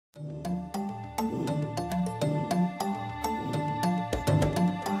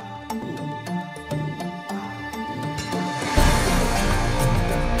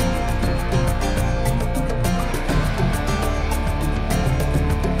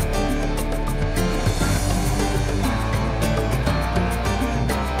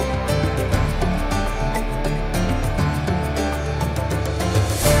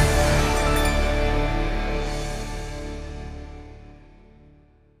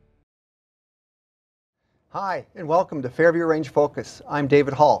Hi, and welcome to Fairview Range Focus. I'm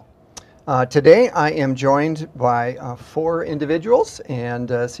David Hall. Today I am joined by four individuals,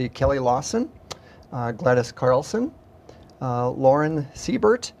 and see Kelly Lawson, Gladys Carlson, Lauren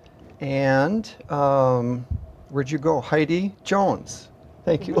Siebert, and where'd you go? Heidi Jones.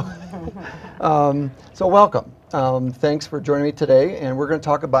 Thank you. So welcome. Thanks for joining me today, and we're going to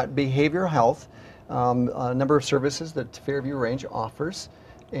talk about behavioral health, a number of services that Fairview Range offers.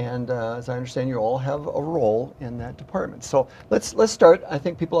 And as I understand, you all have a role in that department. So let's start. I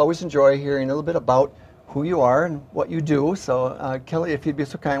think people always enjoy hearing a little bit about who you are and what you do. So Kelly, if you'd be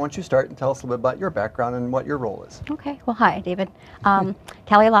so kind, why don't you start and tell us a little bit about your background and what your role is. Okay. Well, hi, David.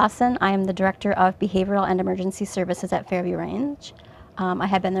 Kelly Lawson. I am the Director of Behavioral and Emergency Services at Fairview Range. I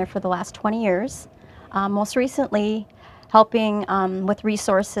have been there for the last 20 years, most recently helping with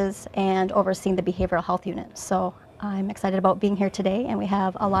resources and overseeing the behavioral health unit. So I'm excited about being here today, and we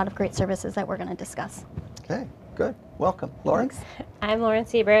have a lot of great services that we're going to discuss. Okay, good. Welcome. Lauren? Thanks. I'm Lauren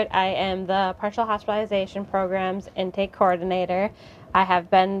Siebert. I am the Partial Hospitalization Program's Intake Coordinator. I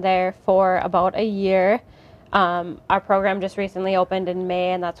have been there for about a year. Our program just recently opened in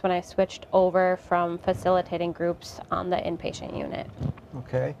May, and that's when I switched over from facilitating groups on the inpatient unit.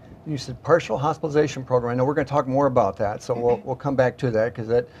 Okay. You said partial hospitalization program. I know we're going to talk more about that, so we'll come back to that, because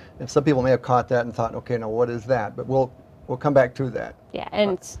that, and some people may have caught that and thought, okay, now what is that? But we'll come back to that. Yeah,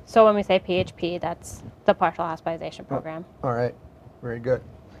 and so when we say PHP, that's the partial hospitalization program. All right. Very good.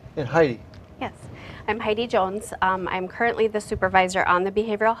 And Heidi? Yes, I'm Heidi Jones. I'm currently the supervisor on the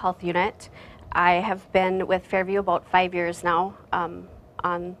behavioral health unit. I have been with Fairview about 5 years now,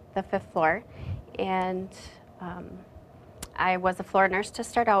 on the 5th floor, and I was a floor nurse to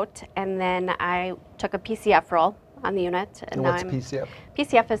start out, and then I took a PCF role on the unit. And what's PCF?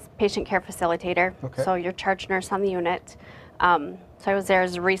 PCF is Patient Care Facilitator, okay. So you're charge nurse on the unit. So I was there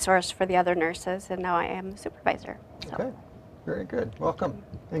as a resource for the other nurses, and now I am the supervisor. So. Okay, very good. Welcome.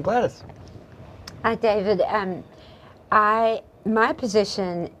 And Gladys? Hi, David. My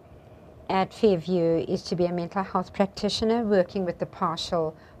position at Fairview is to be a mental health practitioner working with the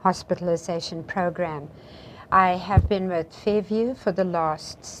partial hospitalization program. I have been with Fairview for the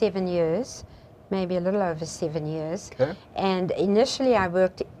last 7 years, maybe a little over 7 years. Okay. And initially I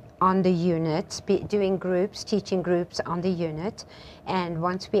worked on the unit, doing groups, teaching groups on the unit. And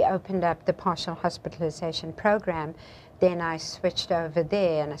once we opened up the partial hospitalization program, then I switched over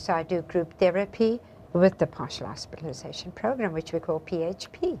there. And so I do group therapy with the partial hospitalization program, which we call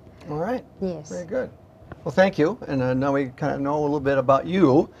PHP. All right. Yes. Very good. Well, thank you. And now we kind of know a little bit about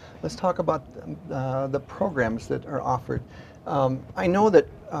you. Let's talk about the programs that are offered. I know that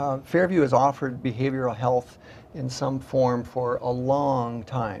Fairview has offered behavioral health in some form for a long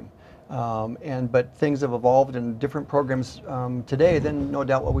time. But things have evolved in different programs today than no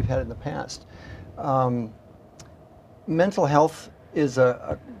doubt what we've had in the past. Mental health is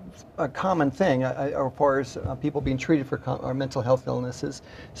a common thing as far as people being treated for mental health illnesses.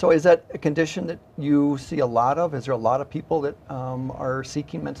 So is that a condition that you see a lot of? Is there a lot of people that are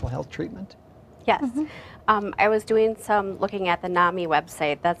seeking mental health treatment? Yes. I was doing some looking at the NAMI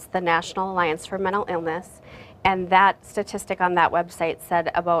website. That's the National Alliance for Mental Illness. And that statistic on that website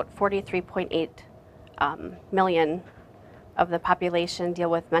said about 43.8 million of the population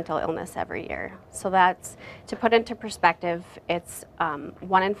deal with mental illness every year. So that's, to put into perspective, it's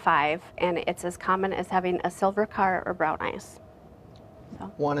 1 in 5, and it's as common as having a silver car or brown eyes.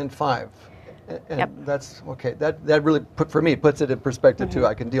 So. 1 in 5. And yep. That's okay. That really, for me, puts it in perspective too.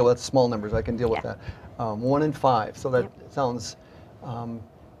 I can deal with small numbers. I can deal with that. 1 in 5. So that sounds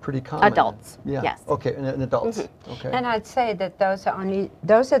pretty common. Adults. Yeah. Yes. Okay. And adults. Okay. And I'd say that those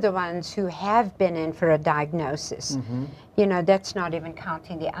are the ones who have been in for a diagnosis. You know, that's not even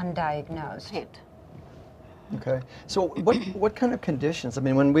counting the undiagnosed. Right. Okay. So what kind of conditions? I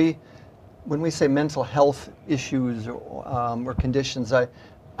mean, when we say mental health issues or conditions, I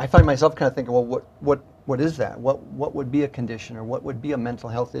find myself kind of thinking, well, what is that? What would be a condition, or what would be a mental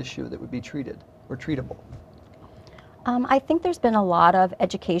health issue that would be treated or treatable? I think there's been a lot of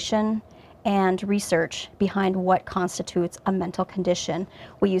education and research behind what constitutes a mental condition.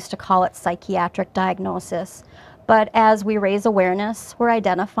 We used to call it psychiatric diagnosis. But as we raise awareness, we're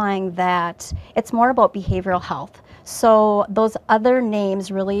identifying that it's more about behavioral health. So those other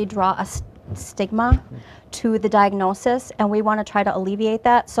names really draw a stigma to the diagnosis, and we want to try to alleviate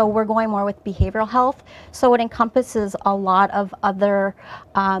that. So we're going more with behavioral health. So it encompasses a lot of other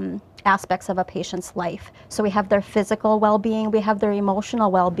aspects of a patient's life. So we have their physical well-being, we have their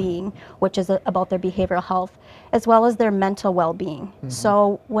emotional well-being, which is about their behavioral health, as well as their mental well-being.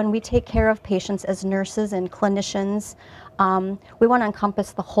 So when we take care of patients as nurses and clinicians, we want to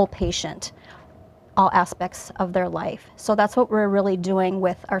encompass the whole patient. all aspects of their life. So that's what we're really doing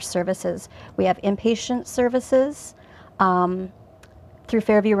with our services. We have inpatient services through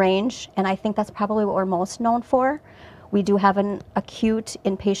Fairview Range, and I think that's probably what we're most known for. We do have an acute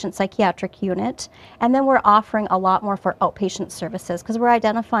inpatient psychiatric unit, and then we're offering a lot more for outpatient services because we're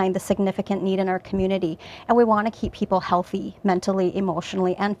identifying the significant need in our community, and we want to keep people healthy mentally,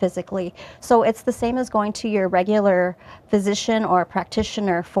 emotionally, and physically. So it's the same as going to your regular physician or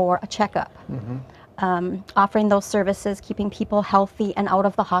practitioner for a checkup. Offering those services, keeping people healthy and out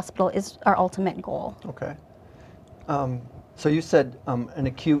of the hospital is our ultimate goal. Okay. So you said an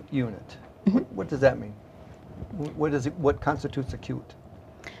acute unit. What does that mean? What constitutes acute?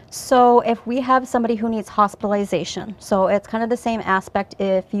 So if we have somebody who needs hospitalization, so it's kind of the same aspect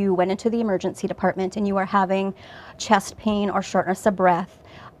if you went into the emergency department and you are having chest pain or shortness of breath,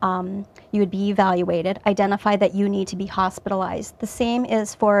 you would be evaluated, identify that you need to be hospitalized. The same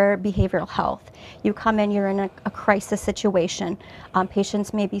is for behavioral health. You come in, you're in a crisis situation.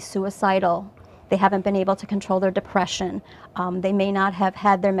 Patients may be suicidal. They haven't been able to control their depression. They may not have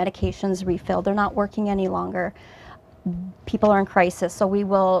had their medications refilled. They're not working any longer. People are in crisis, so we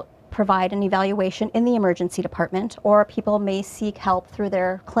will provide an evaluation in the emergency department, or people may seek help through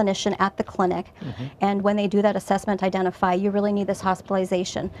their clinician at the clinic. And when they do that assessment, identify you really need this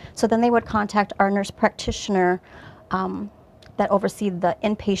hospitalization. So then they would contact our nurse practitioner that oversee the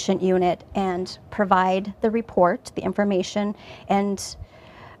inpatient unit and provide the report, the information, and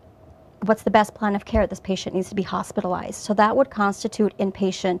what's the best plan of care? This patient needs to be hospitalized. So that would constitute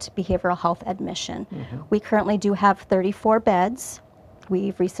inpatient behavioral health admission. We currently do have 34 beds.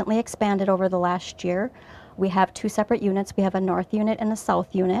 We've recently expanded over the last year. We have 2 separate units. We have a north unit and a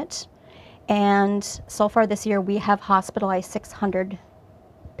south unit. And so far this year, we have hospitalized 600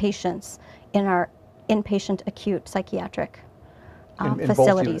 patients in our inpatient acute psychiatric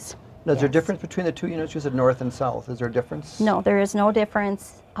facilities. Now, is there a difference between the 2 units? You said north and south. Is there a difference? No, there is no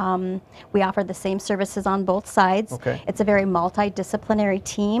difference. We offer the same services on both sides. Okay. It's a very multidisciplinary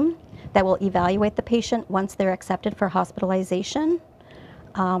team that will evaluate the patient once they're accepted for hospitalization.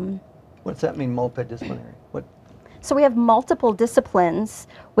 What's that mean, multidisciplinary? What? So we have multiple disciplines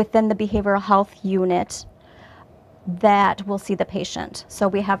within the behavioral health unit that will see the patient. So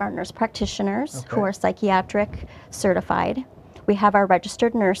we have our nurse practitioners who are psychiatric certified. We have our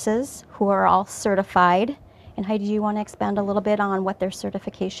registered nurses who are all certified. And Heidi, do you want to expand a little bit on what their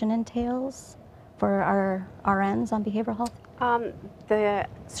certification entails for our RNs on behavioral health? The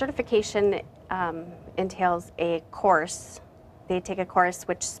certification entails a course. They take a course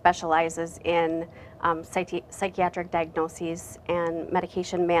which specializes in psychiatric diagnoses and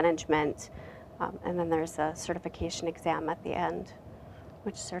medication management. And then there's a certification exam at the end,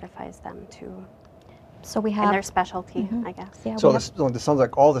 which certifies them to So we have in their specialty, I guess. Yeah, So this sounds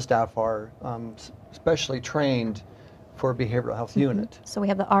like all the staff are specially trained for a behavioral health unit. So we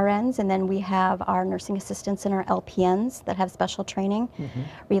have the RNs, and then we have our nursing assistants and our LPNs that have special training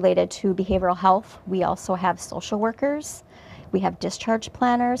related to behavioral health. We also have social workers. We have discharge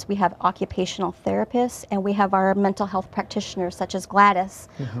planners, we have occupational therapists, and we have our mental health practitioners such as Gladys,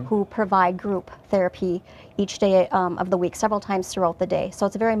 who provide group therapy each day of the week, several times throughout the day. So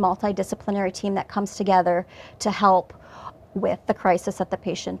it's a very multidisciplinary team that comes together to help with the crisis that the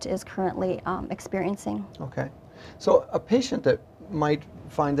patient is currently experiencing. Okay. So a patient that might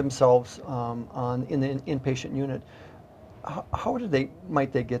find themselves in the inpatient unit, how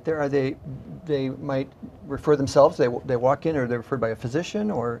might they get there? They might refer themselves. They walk in, or they're referred by a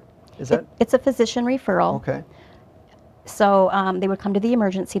physician, or is that? It's a physician referral. Okay. So they would come to the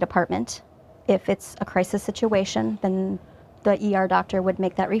emergency department. If it's a crisis situation, then the ER doctor would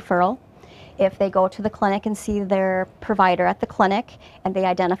make that referral. If they go to the clinic and see their provider at the clinic and they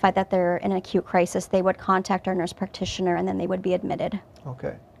identify that they're in an acute crisis, they would contact our nurse practitioner and then they would be admitted.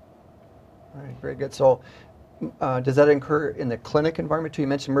 Okay. All right, very good. So does that occur in the clinic environment too? You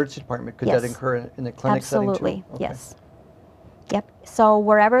mentioned emergency department. Could that occur in the clinic setting too? Absolutely, Okay. yes. Yep. So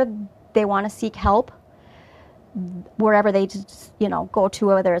wherever they want to seek help, wherever they just, go to,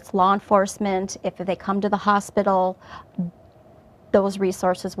 whether it's law enforcement, if they come to the hospital, those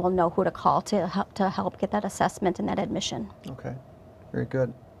resources will know who to call to help get that assessment and that admission. Okay, very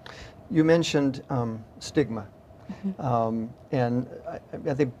good. You mentioned stigma. And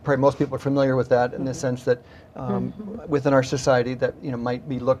I think probably most people are familiar with that in the sense that within our society that might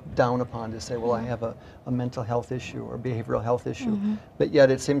be looked down upon to say, well, I have a mental health issue or behavioral health issue. But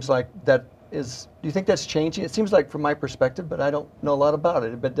yet it seems like that is, do you think that's changing? It seems like from my perspective, but I don't know a lot about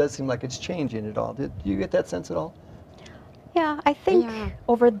it, but it does seem like it's changing at all. Do you get that sense at all? Yeah, I think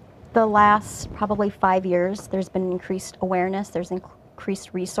over the last probably 5 years, there's been increased awareness, there's increased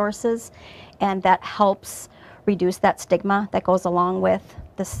increased resources, and that helps reduce that stigma that goes along with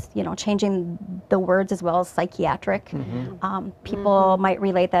this, changing the words as well as psychiatric. People might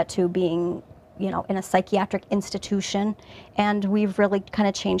relate that to being, in a psychiatric institution, and we've really kind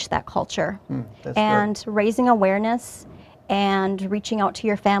of changed that culture. That's And raising awareness and reaching out to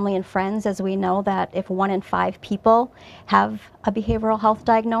your family and friends, as we know that if 1 in 5 people have a behavioral health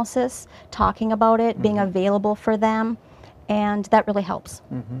diagnosis, talking about it, being available for them, and that really helps.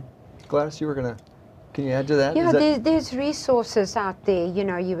 Gladys, can you add to that? Yeah, there's resources out there.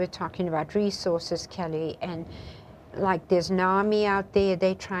 You were talking about resources, Kelly, and like there's NAMI out there.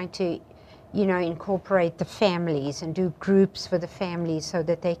 They're trying to, incorporate the families and do groups for the families so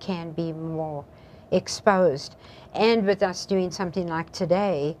that they can be more exposed. And with us doing something like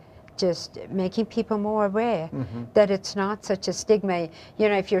today, just making people more aware that it's not such a stigma.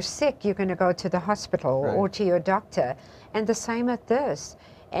 If you're sick, you're going to go to the hospital or to your doctor. And the same at this.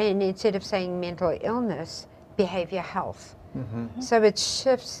 And instead of saying mental illness, behavior health. So it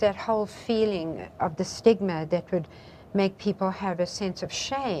shifts that whole feeling of the stigma that would make people have a sense of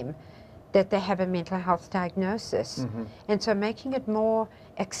shame that they have a mental health diagnosis. And so making it more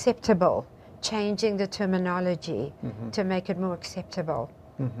acceptable, changing the terminology to make it more acceptable.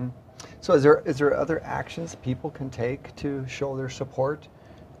 So is there other actions people can take to show their support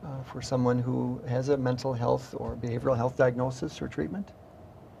for someone who has a mental health or behavioral health diagnosis or treatment?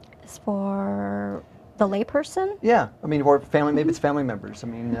 As for the layperson? Yeah, I mean, or family, maybe it's family members. I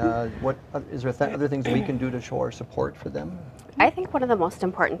mean, what is there other things we can do to show our support for them? I think one of the most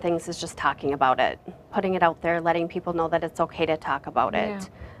important things is just talking about it, putting it out there, letting people know that it's okay to talk about it,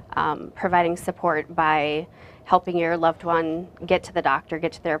 providing support by helping your loved one get to the doctor,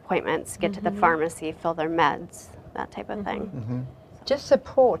 get to their appointments, get to the pharmacy, fill their meds, that type of thing. Just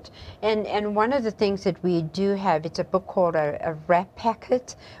support. And one of the things that we do have, it's a book called a WRAP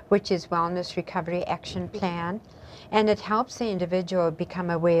packet, which is Wellness Recovery Action Plan. And it helps the individual become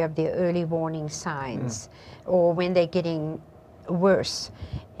aware of the early warning signs or when they're getting worse.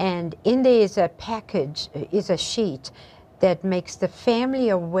 And in there is a package, is a sheet that makes the family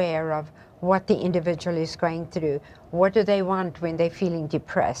aware of what the individual is going through. What do they want when they're feeling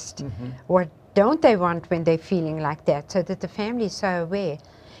depressed? What don't they want when they're feeling like that, so that the family is so aware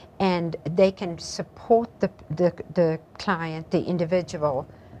and they can support the client, the individual,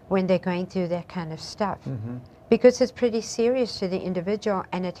 when they're going through that kind of stuff. Because it's pretty serious to the individual,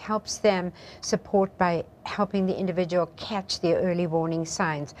 and it helps them support by helping the individual catch the early warning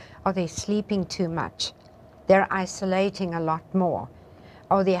signs. Are they sleeping too much? They're isolating a lot more.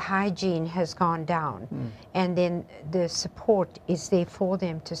 Or their hygiene has gone down. And then the support is there for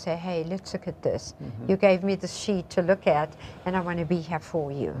them to say, hey, let's look at this. You gave me the sheet to look at, and I want to be here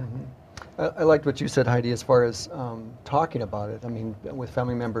for you. I liked what you said, Heidi, as far as talking about it. I mean, with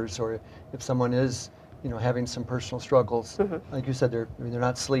family members, or if someone is, having some personal struggles, like you said, they're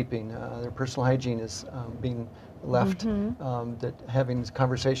not sleeping, their personal hygiene is being left, that having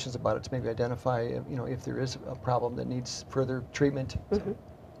conversations about it to maybe identify, if there is a problem that needs further treatment. So,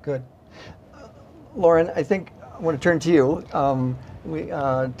 good. Lauren, I think I want to turn to you. We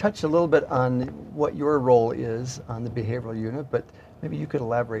touched a little bit on what your role is on the behavioral unit, but maybe you could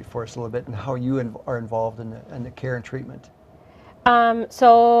elaborate for us a little bit on how you are involved in the care and treatment.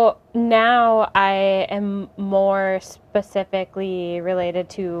 So now I am more specifically related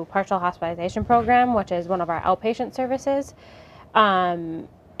to partial hospitalization program, which is one of our outpatient services. And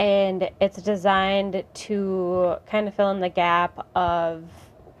it's designed to kind of fill in the gap of,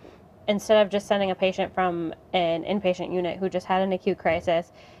 instead of just sending a patient from an inpatient unit who just had an acute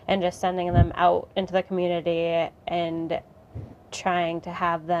crisis and just sending them out into the community and trying to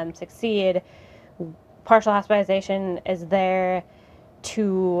have them succeed, partial hospitalization is there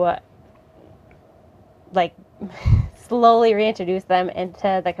to slowly reintroduce them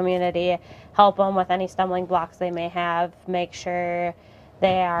into the community, help them with any stumbling blocks they may have, make sure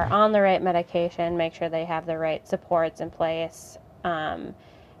they are on the right medication, make sure they have the right supports in place.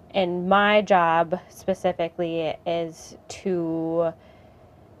 And my job specifically is to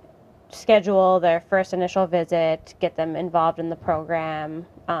schedule their first initial visit, get them involved in the program,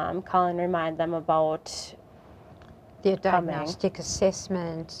 call and remind them about their diagnostic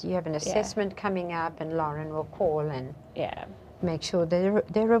assessment. You have an assessment coming up, and Lauren will call and make sure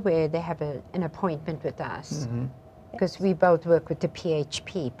they're aware they have an appointment with us, because we both work with the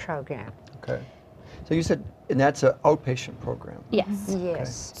PHP program. Okay. So you said, and that's an outpatient program? Yes.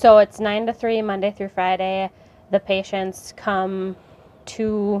 Yes. So it's 9 to 3, Monday through Friday. The patients come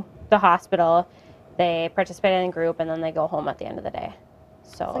to the hospital, they participate in a group, and then they go home at the end of the day.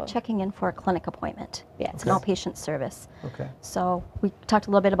 So It's like checking in for a clinic appointment. Yeah. It's an outpatient service. Okay. So we talked a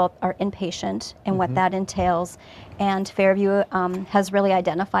little bit about our inpatient and what that entails. And Fairview has really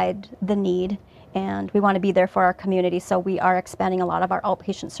identified the need, and we want to be there for our community. So we are expanding a lot of our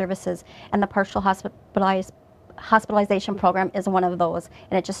outpatient services, and the partial hospitalization program is one of those.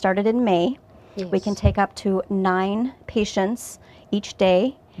 And it just started in May. We can Yes. take up to 9 patients each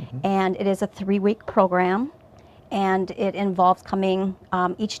day, and it is a 3-week program. And it involves coming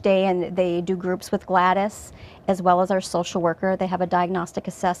each day, and they do groups with Gladys as well as our social worker. They have a diagnostic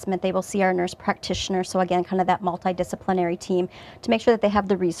assessment. They will see our nurse practitioner. So again, kind of that multidisciplinary team to make sure that they have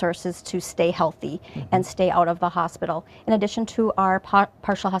the resources to stay healthy and stay out of the hospital. In addition to our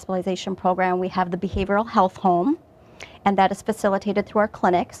partial hospitalization program, we have the behavioral health home, and that is facilitated through our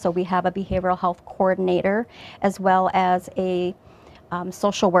clinic. So we have a behavioral health coordinator as well as a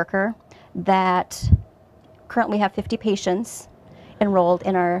social worker that currently have 50 patients enrolled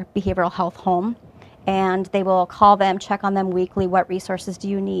in our behavioral health home, and they will call them, check on them weekly, what resources do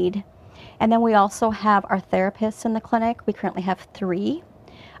you need. And then we also have our therapists in the clinic. We currently have 3.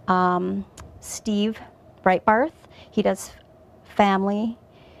 Steve Breitbarth, he does family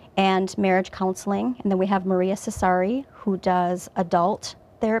and marriage counseling, and then we have Maria Cesari, who does adult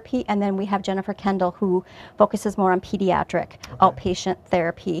therapy, and then we have Jennifer Kendall, who focuses more on pediatric outpatient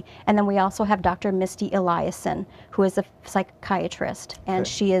therapy. And then we also have Dr. Misty Eliason, who is a psychiatrist, and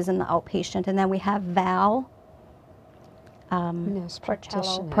she is in the outpatient. And then we have Val Nurse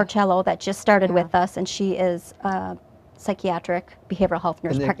practitioner. Porcello that just started with us, and she is a psychiatric behavioral health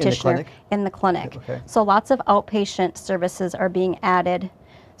nurse practitioner in the clinic. Okay. So lots of outpatient services are being added.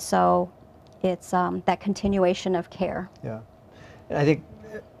 So it's that continuation of care. Yeah. And I think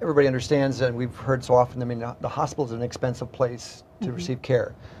everybody understands, and we've heard so often, I mean, the hospital is an expensive place to receive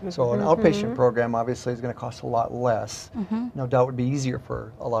care. So an outpatient program obviously is going to cost a lot less. No doubt would be easier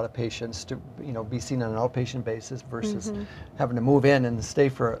for a lot of patients to, be seen on an outpatient basis versus having to move in and stay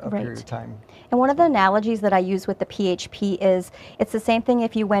for a period of time. And one of the analogies that I use with the PHP is it's the same thing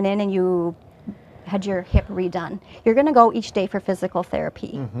if you went in and you had your hip redone. You're going to go each day for physical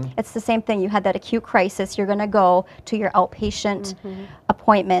therapy. It's the same thing. You had that acute crisis. You're going to go to your outpatient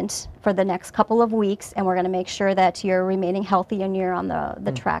appointment for the next couple of weeks, and we're going to make sure that you're remaining healthy and you're on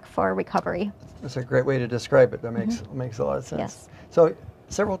the track for recovery. That's a great way to describe it. That makes a lot of sense. Yes. So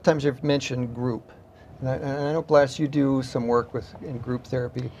several times you've mentioned group. And I know, Gladys, you do some work in group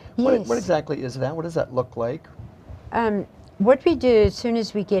therapy. Yes. What exactly is that? What does that look like? What we do as soon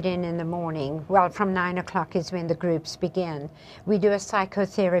as we get in the morning, well, from 9 o'clock is when the groups begin. We do a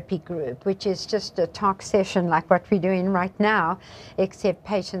psychotherapy group, which is just a talk session like what we're doing right now, except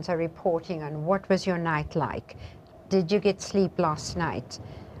patients are reporting on what was your night like. Did you get sleep last night?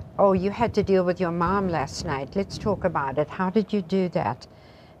 Oh, you had to deal with your mom last night. Let's talk about it. How did you do that?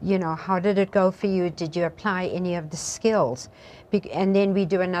 How did it go for you? Did you apply any of the skills? And then we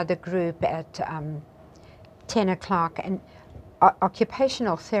do another group at 10 o'clock. And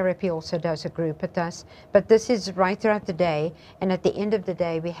occupational therapy also does a group with us, but this is right throughout the day, and at the end of the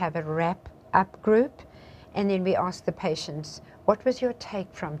day we have a wrap-up group, and then we ask the patients, what was your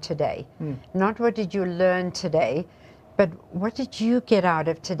take from today? Not what did you learn today, but what did you get out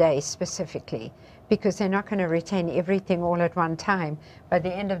of today specifically? Because they're not going to retain everything all at one time. By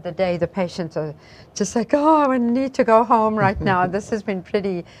the end of the day, the patients are just like, oh, I need to go home right now. This has been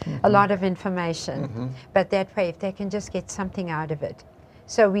a lot of information. But that way, if they can just get something out of it.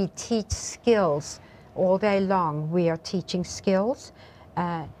 So we teach skills all day long. We are teaching skills,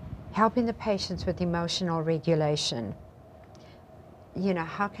 helping the patients with emotional regulation.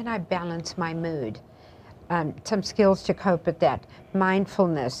 How can I balance my mood? Some skills to cope with that.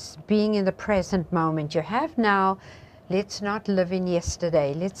 Mindfulness, being in the present moment. You have now, let's not live in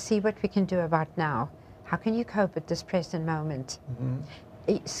yesterday. Let's see what we can do about now. How can you cope with this present moment?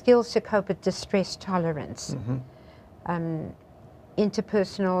 Skills to cope with distress tolerance,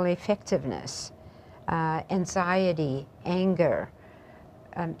 interpersonal effectiveness, anxiety, anger,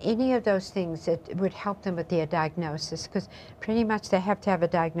 any of those things that would help them with their diagnosis, because pretty much they have to have a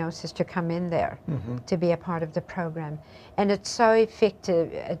diagnosis to come in there to be a part of the program. And it's so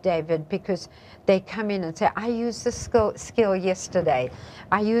effective, David, because they come in and say, I used this skill yesterday.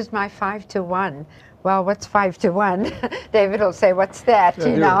 I used my 5 to 1. Well, what's 5 to 1? David will say, what's that,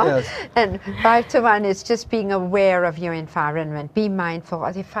 Yes. And 5 to 1 is just being aware of your environment. Be mindful.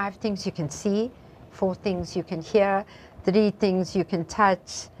 Are there 5 things you can see, 4 things you can hear, 3 things you can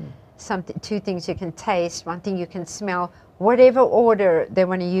touch, 2 things you can taste, 1 thing you can smell, whatever order they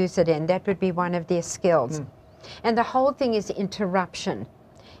want to use it in, that would be one of their skills. And the whole thing is interruption.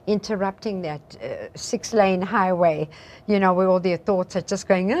 interrupting that 6-lane highway, you know, where all their thoughts are just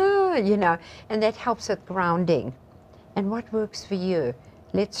going, oh, you know, and that helps with grounding. And what works for you?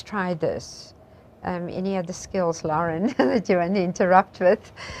 Let's try this. Any other skills, Lauren, that you want to interrupt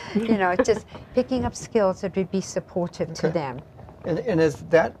with? You know, just picking up skills that would be supportive to them. And is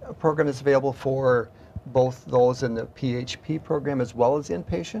that program is available for both those in the PHP program as well as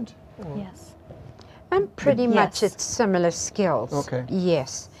inpatient? Yes. And pretty much Yes. it's similar skills. Okay.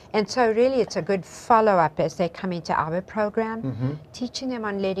 Yes. And so really it's a good follow-up as they come into our program, teaching them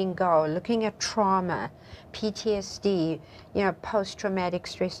on letting go, looking at trauma, PTSD, you know, post-traumatic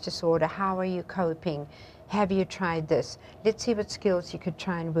stress disorder. How are you coping? Have you tried this? Let's see what skills you could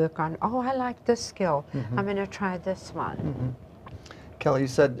try and work on. Oh, I like this skill. I'm going to try this one. Kelly, you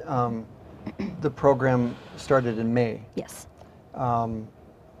said the program started in May. Yes.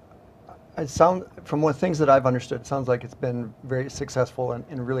 From what things that I've understood, it sounds like it's been very successful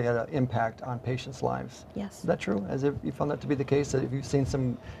and really had an impact on patients' lives. Yes. Is that true? As if you found that to be the case? Have you seen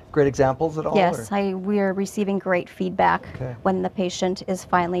some great examples at all? Yes, or? we're receiving great feedback Okay. when the patient is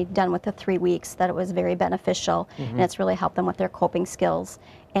finally done with the 3 weeks, that it was very beneficial, and it's really helped them with their coping skills.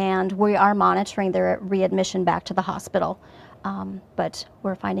 And we are monitoring their readmission back to the hospital. But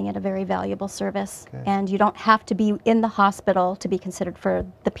we're finding it a very valuable service. Okay. And you don't have to be in the hospital to be considered for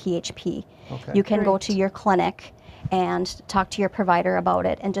the PHP. Okay. You can go Great. to your clinic and talk to your provider about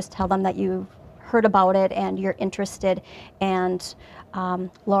it and just tell them that you've heard about it and you're interested. And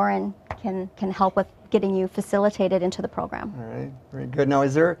Lauren can help with getting you facilitated into the program. All right, very good. Now,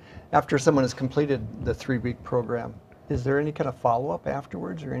 is there, after someone has completed the 3-week program, is there any kind of follow-up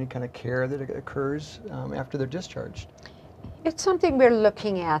afterwards or any kind of care that occurs after they're discharged? It's something we're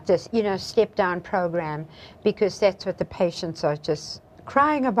looking at, this, you know, step-down program, because that's what the patients are just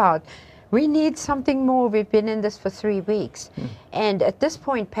crying about. We need something more. We've been in this for 3 weeks. And at this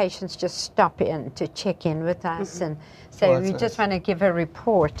point, patients just stop in to check in with us and say, Well, that's we just nice. want to give a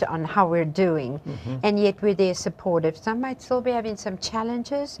report on how we're doing. And yet we're there supportive. Some might still be having some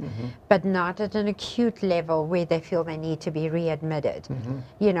challenges, but not at an acute level where they feel they need to be readmitted.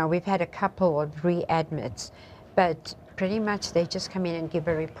 You know, we've had a couple of readmits, but pretty much they just come in and give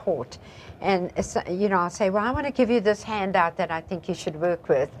a report. And, you know, I'll say, well, I want to give you this handout that I think you should work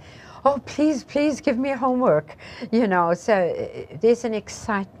with. Oh, please, please give me homework. You know, so there's an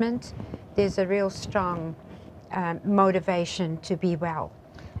excitement. There's a real strong motivation to be well.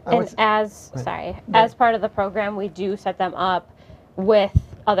 And as part of the program, we do set them up with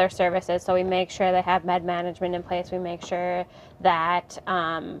other services. So we make sure they have med management in place. We make sure that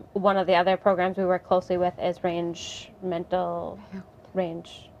one of the other programs we work closely with is Range Mental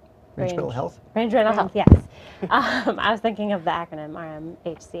Health, yes. I was thinking of the acronym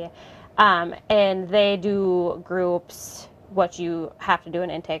RMHC. And they do groups, what you have to do an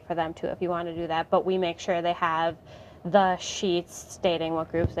intake for them too if you want to do that. But we make sure they have the sheets stating what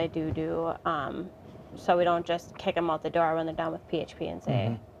groups they do. So we don't just kick them out the door when they're done with PHP and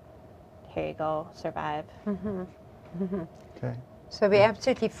say, here you go, survive. Okay. So we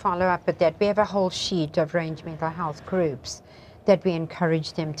absolutely follow up with that. We have a whole sheet of Range Mental Health groups that we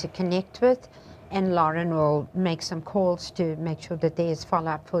encourage them to connect with, and Lauren will make some calls to make sure that there is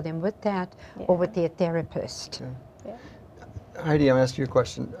follow-up for them with that or with their therapist. Okay. Heidi, I'm asking you a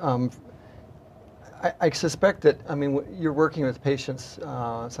question. I suspect that, I mean, you're working with patients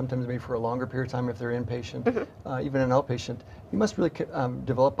sometimes maybe for a longer period of time if they're inpatient, even an outpatient. You must really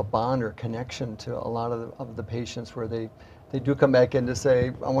develop a bond or connection to a lot of the patients where they do come back in to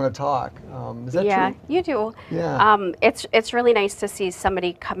say, I want to talk. Is that true? Yeah, you do. Yeah. It's really nice to see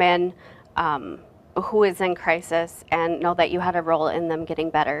somebody come in who is in crisis and know that you had a role in them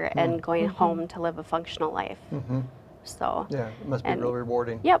getting better and going home to live a functional life. So Yeah, it must be real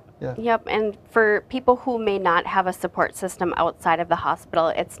rewarding. Yep. Yeah. Yep. And for people who may not have a support system outside of the hospital,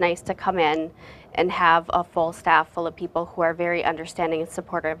 it's nice to come in and have a full staff full of people who are very understanding and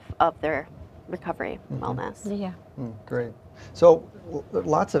supportive of their recovery wellness. Yeah. Great. So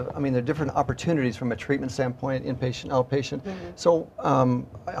lots of, I mean, there are different opportunities from a treatment standpoint, inpatient, outpatient. So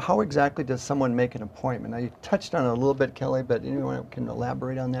how exactly does someone make an appointment? Now you touched on it a little bit, Kelly, but anyone can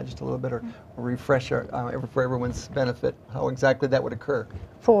elaborate on that just a little bit or refresh for everyone's benefit how exactly that would occur?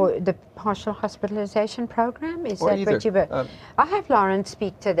 For the partial hospitalization program, is Or that either. what you were? I'll have Lauren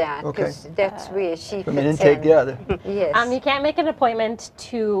speak to that Okay. because that's where she From an fits intake, in. yeah. Yes. You can't make an appointment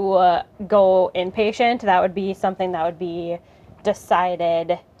to go inpatient. That would be something that would be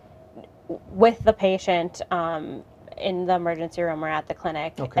decided with the patient in the emergency room or at the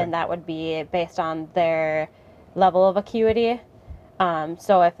clinic, and that would be based on their level of acuity.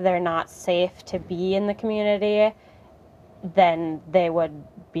 So if they're not safe to be in the community, then they would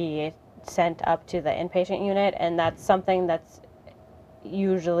be sent up to the inpatient unit, and that's something that's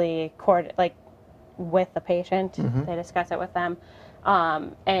usually with the patient. They discuss it with them,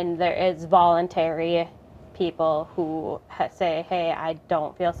 and there is voluntary people who say, hey, I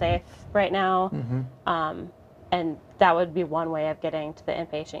don't feel safe right now, and that would be one way of getting to the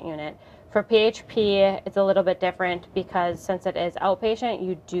inpatient unit. For PHP, it's a little bit different because since it is outpatient,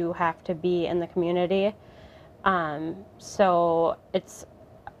 you do have to be in the community. So it's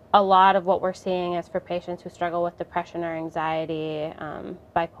a lot of what we're seeing is for patients who struggle with depression or anxiety,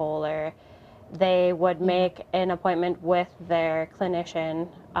 bipolar. They would make an appointment with their clinician.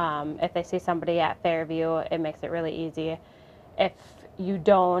 If they see somebody at Fairview, it makes it really easy. If you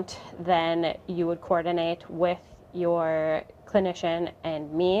don't, then you would coordinate with your clinician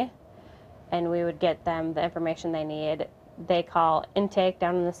and me, and we would get them the information they need. They call intake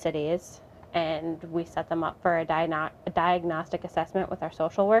down in the cities, and we set them up for a diagnostic assessment with our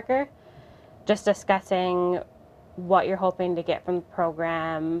social worker, just discussing what you're hoping to get from the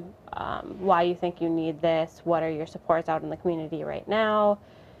program, why you think you need this, what are your supports out in the community right now,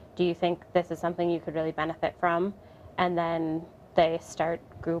 do you think this is something you could really benefit from, and then they start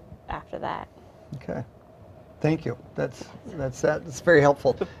group after that. Okay. Thank you. That's very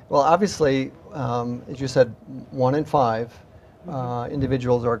helpful. Well, obviously, as you said, 1 in 5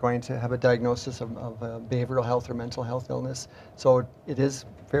 individuals are going to have a diagnosis of behavioral health or mental health illness. So it is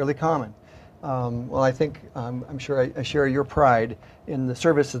fairly common. Well, I think I'm sure I share your pride in the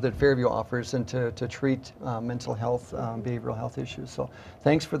services that Fairview offers and to treat mental health, behavioral health issues. So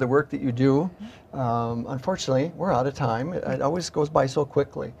thanks for the work that you do. Unfortunately, we're out of time. It always goes by so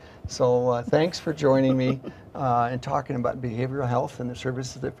quickly. So thanks for joining me and talking about behavioral health and the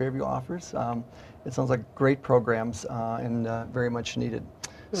services that Fairview offers. It sounds like great programs and very much needed.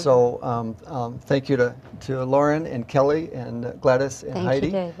 So thank you to Lauren and Kelly and Gladys and Heidi.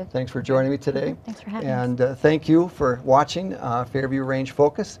 You, David. Thanks for joining me today. Thanks for having us. And thank you for watching Fairview Range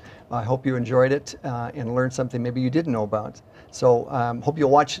Focus. I hope you enjoyed it and learned something maybe you didn't know about. So hope you'll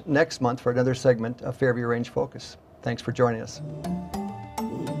watch next month for another segment of Fairview Range Focus. Thanks for joining us.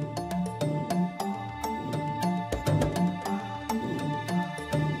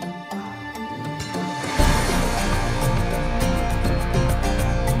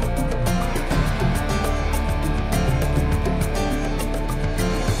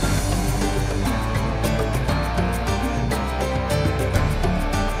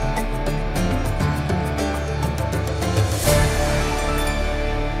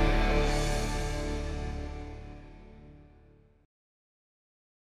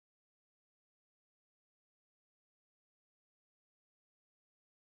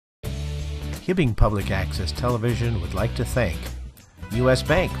 Hibbing Public Access Television would like to thank U.S.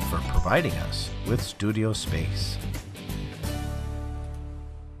 Bank for providing us with studio space.